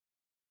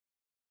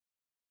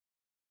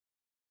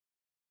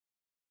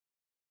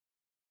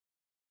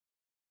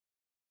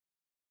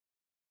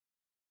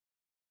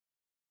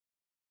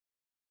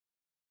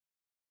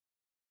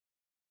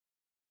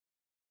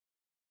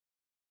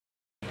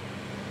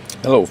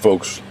Hello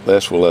folks,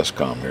 Les with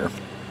LSCOM here.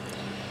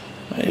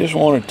 I just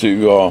wanted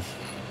to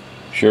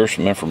share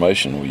some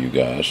information with you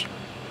guys.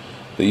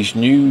 These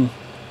new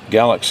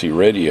Galaxy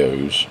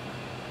radios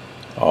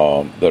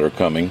that are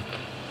coming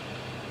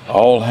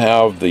all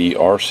have the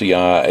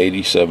RCI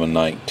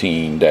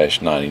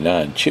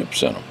 8719-99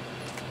 chips in them,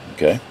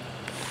 okay?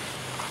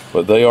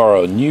 But they are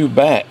a new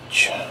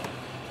batch.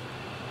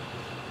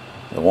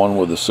 The one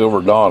with the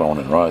silver dot on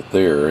it right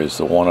there is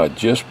the one I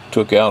just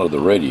took out of the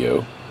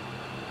radio.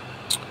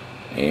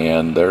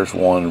 And there's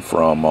one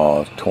from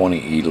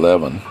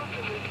 2011.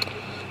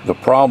 The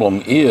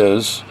problem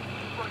is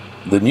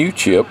the new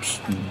chips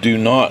do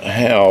not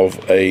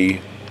have a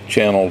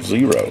channel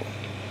 0,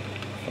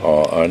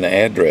 an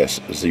address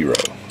 0.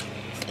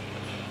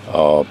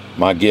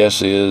 My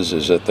guess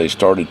is that they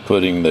started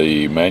putting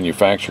the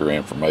manufacturer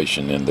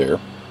information in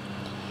there.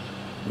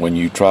 When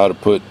you try to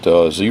put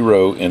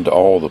 0 into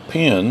all the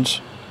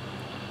pins,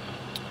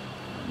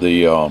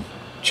 the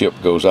chip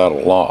goes out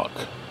of lock,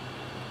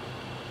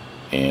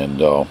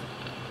 and a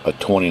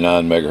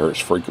 29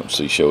 megahertz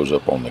frequency shows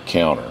up on the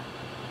counter.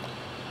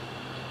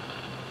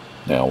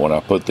 Now when I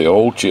put the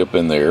old chip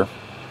in there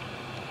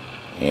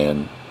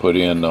and put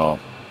in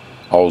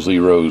all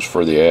zeros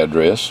for the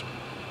address,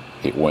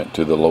 it went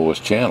to the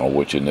lowest channel,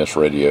 which in this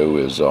radio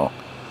is I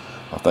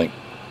think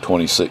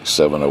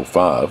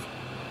 26705,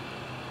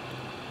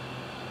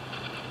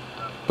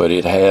 but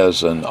it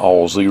has an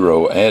all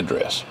 0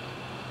 address.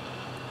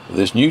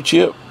 This new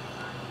chip,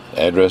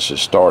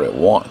 addresses start at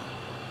 1.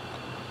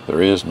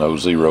 There is no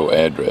 0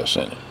 address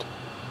in it.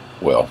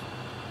 Well,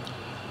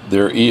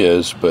 there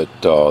is, but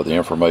the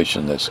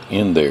information that's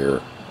in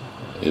there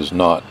is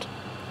not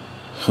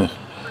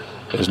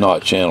is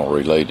not channel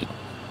related.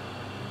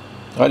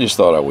 I just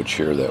thought I would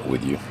share that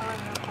with you.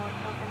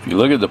 If you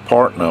look at the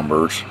part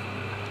numbers,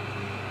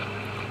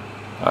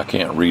 I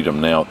can't read them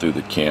now through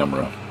the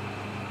camera,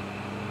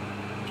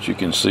 but you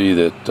can see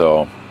that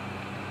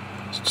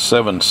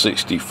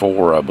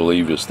 764, I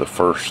believe, is the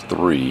first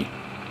 3.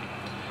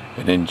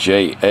 And then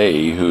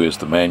JA, who is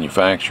the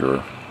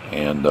manufacturer,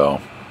 and the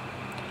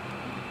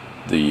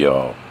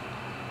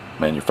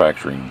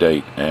manufacturing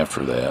date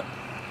after that.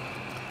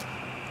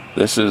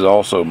 This is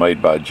also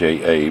made by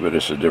JA, but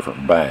it's a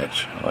different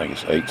batch. I think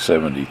it's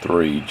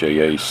 873,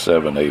 JA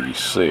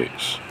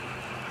 786.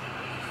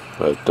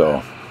 But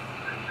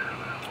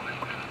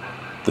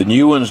the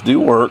new ones do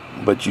work,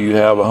 but you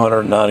have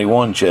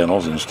 191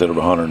 channels instead of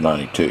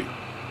 192.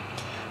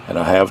 And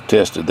I have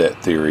tested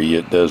that theory.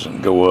 It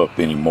doesn't go up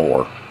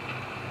anymore.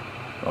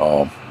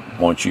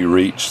 Once you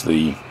reach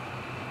the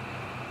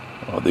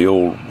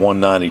old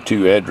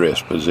 192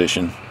 address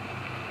position,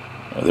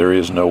 there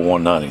is no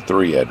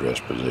 193 address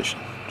position.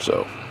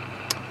 So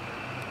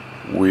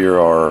we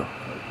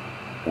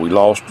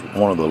lost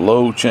one of the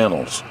low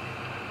channels.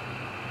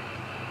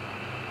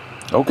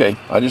 Okay,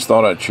 I just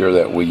thought I'd share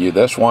that with you.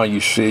 That's why you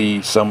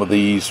see some of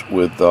these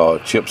with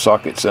chip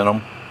sockets in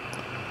them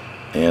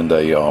and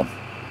a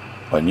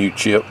new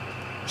chip,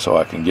 so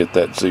I can get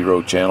that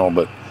 0 channel.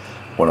 But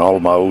when all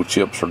of my old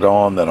chips are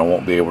gone, then I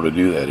won't be able to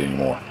do that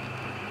anymore.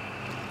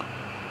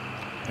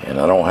 And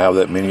I don't have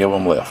that many of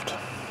them left.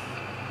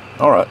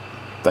 Alright,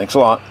 thanks a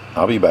lot.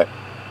 I'll be back.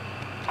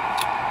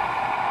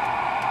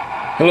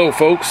 Hello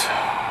folks,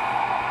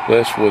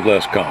 Les with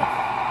LSCOM.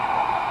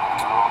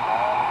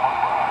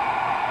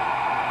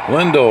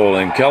 Lindell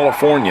in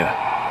California.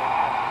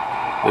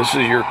 This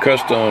is your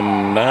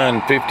custom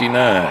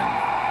 959.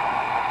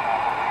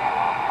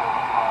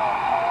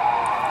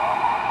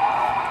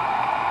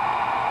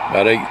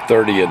 About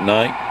 8:30 at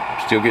night.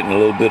 Still getting a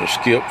little bit of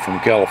skip from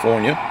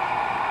California.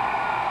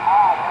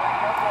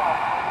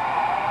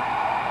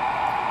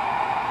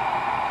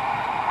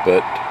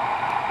 But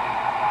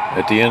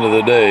at the end of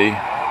the day,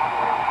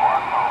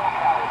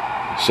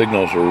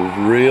 signals are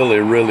really,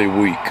 really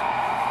weak.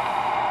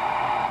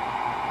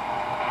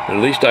 At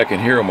least I can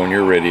hear them on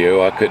your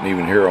radio. I couldn't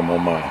even hear them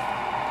on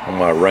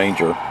my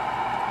Ranger.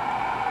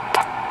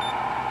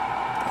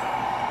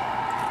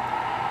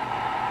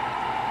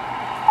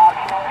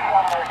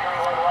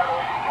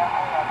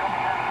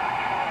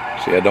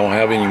 See, I don't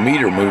have any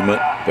meter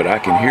movement, but I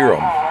can hear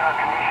them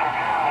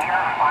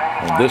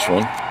on this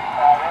one.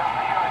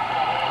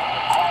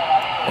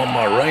 On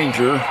my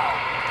Ranger,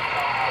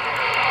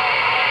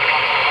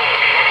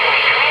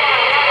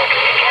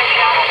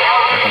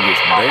 I can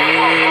just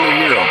barely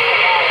hear them.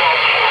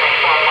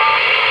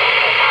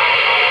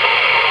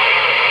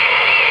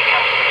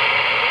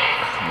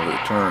 Let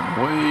it turn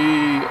way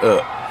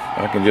up.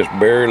 I can just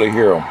barely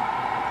hear them.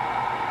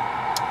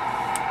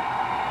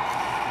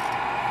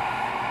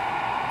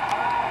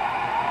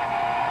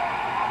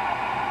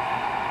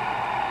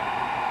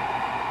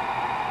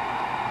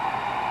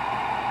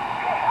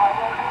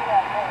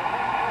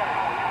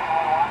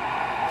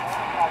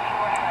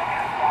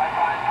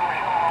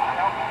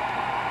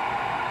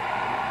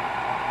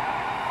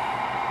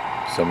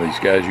 Some of these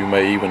guys you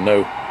may even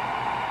know.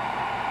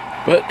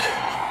 But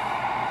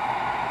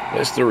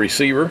that's the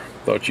receiver.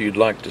 Thought you'd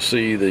like to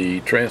see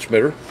the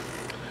transmitter.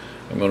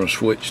 I'm going to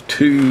switch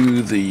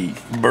to the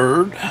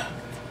Bird.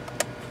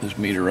 this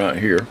meter right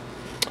here.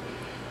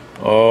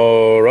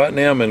 Right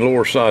now I'm in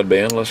lower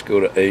sideband. Let's go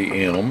to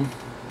AM.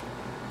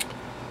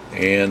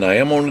 And I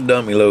am on the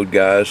dummy load,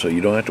 guys, so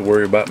you don't have to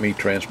worry about me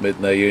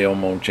transmitting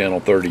AM on channel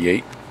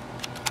 38.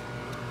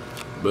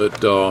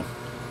 But here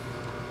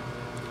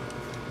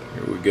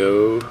we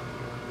go.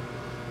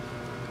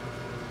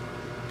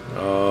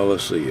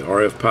 Let's see,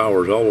 RF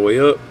power is all the way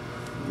up.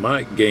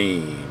 Mic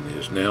gain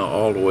is now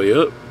all the way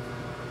up.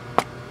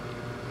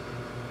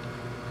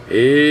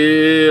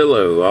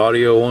 Hello,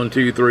 audio 1,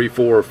 2, 3,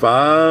 4,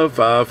 5,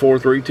 5, 4,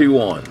 3, 2,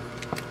 1.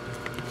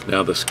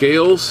 Now the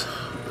scales,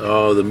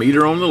 the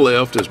meter on the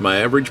left is my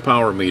average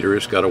power meter.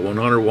 It's got a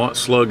 100 watt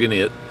slug in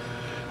it,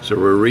 so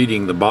we're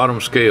reading the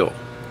bottom scale.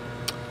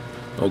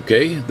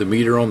 Okay, the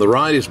meter on the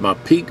right is my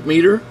peak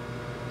meter.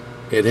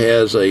 It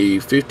has a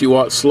 50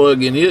 watt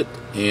slug in it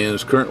and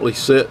is currently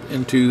set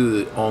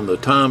into on the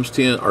times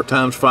 10 or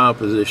times 5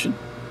 position.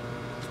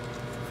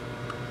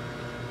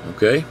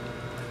 Okay,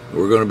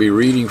 we're going to be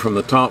reading from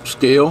the top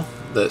scale.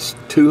 That's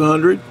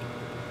 200,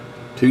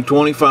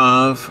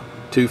 225,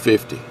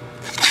 250.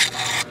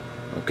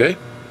 Okay.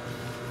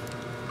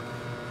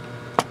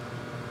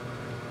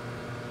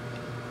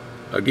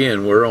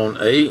 Again, we're on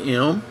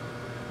AM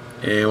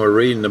and we're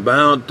reading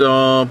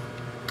about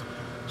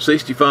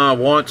 65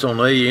 watts on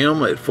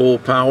AM at full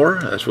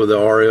power. That's with the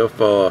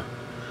RF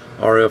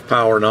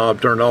power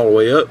knob turned all the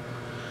way up,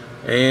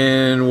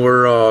 and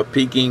we're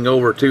peaking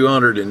over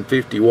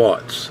 250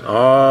 watts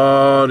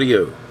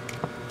audio.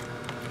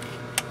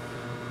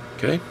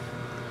 Okay,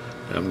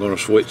 I'm going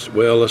to switch.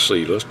 Well, let's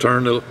see. Let's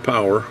turn the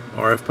power,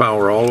 RF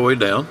power, all the way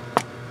down.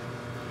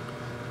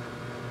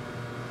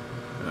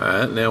 All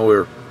right, now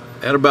we're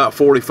at about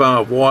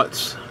 45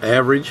 watts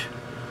average.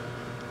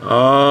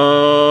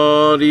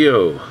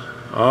 Audio.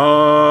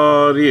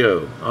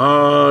 Audio.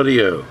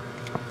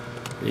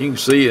 You can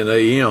see in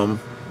AM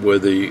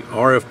with the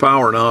RF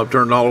power knob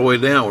turned all the way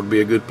down would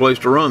be a good place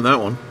to run that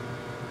one.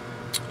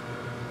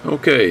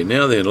 Okay,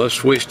 now then, let's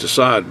switch to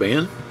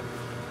sideband.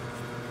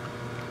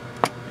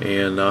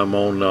 And I'm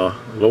on the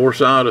lower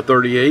side of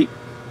 38.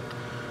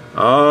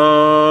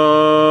 Audio.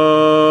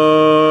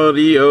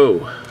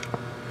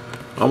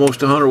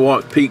 Almost 100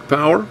 watt peak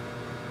power.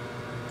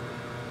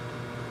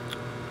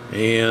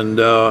 And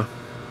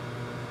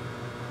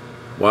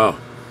wow,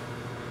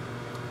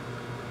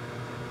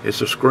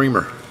 it's a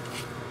screamer.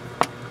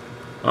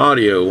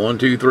 Audio 1,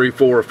 2, 3,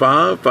 4,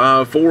 5,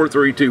 5, 4,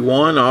 3, 2,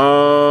 1.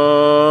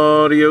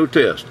 Audio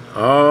test.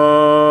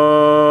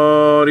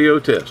 Audio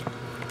test.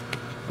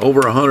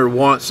 Over 100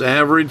 watts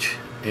average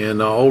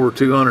and over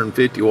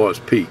 250 watts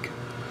peak.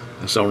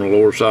 That's on the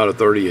lower side of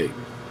 38.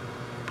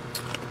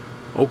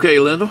 Okay,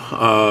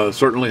 Lindell,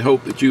 certainly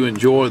hope that you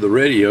enjoy the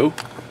radio.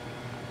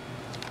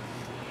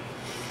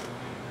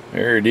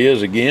 There it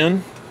is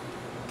again.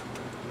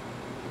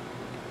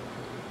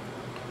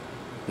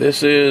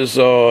 This is,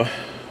 I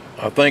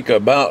think,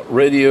 about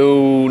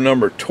radio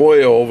number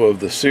 12 of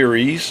the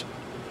series.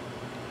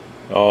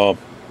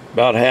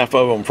 About half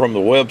of them from the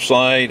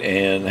website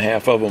and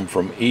half of them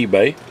from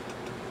eBay.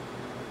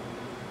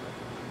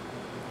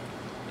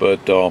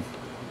 But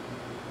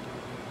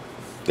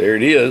there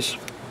it is.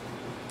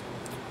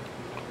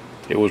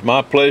 It was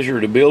my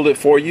pleasure to build it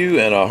for you,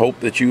 and I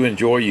hope that you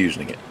enjoy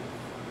using it.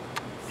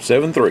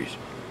 7 3s.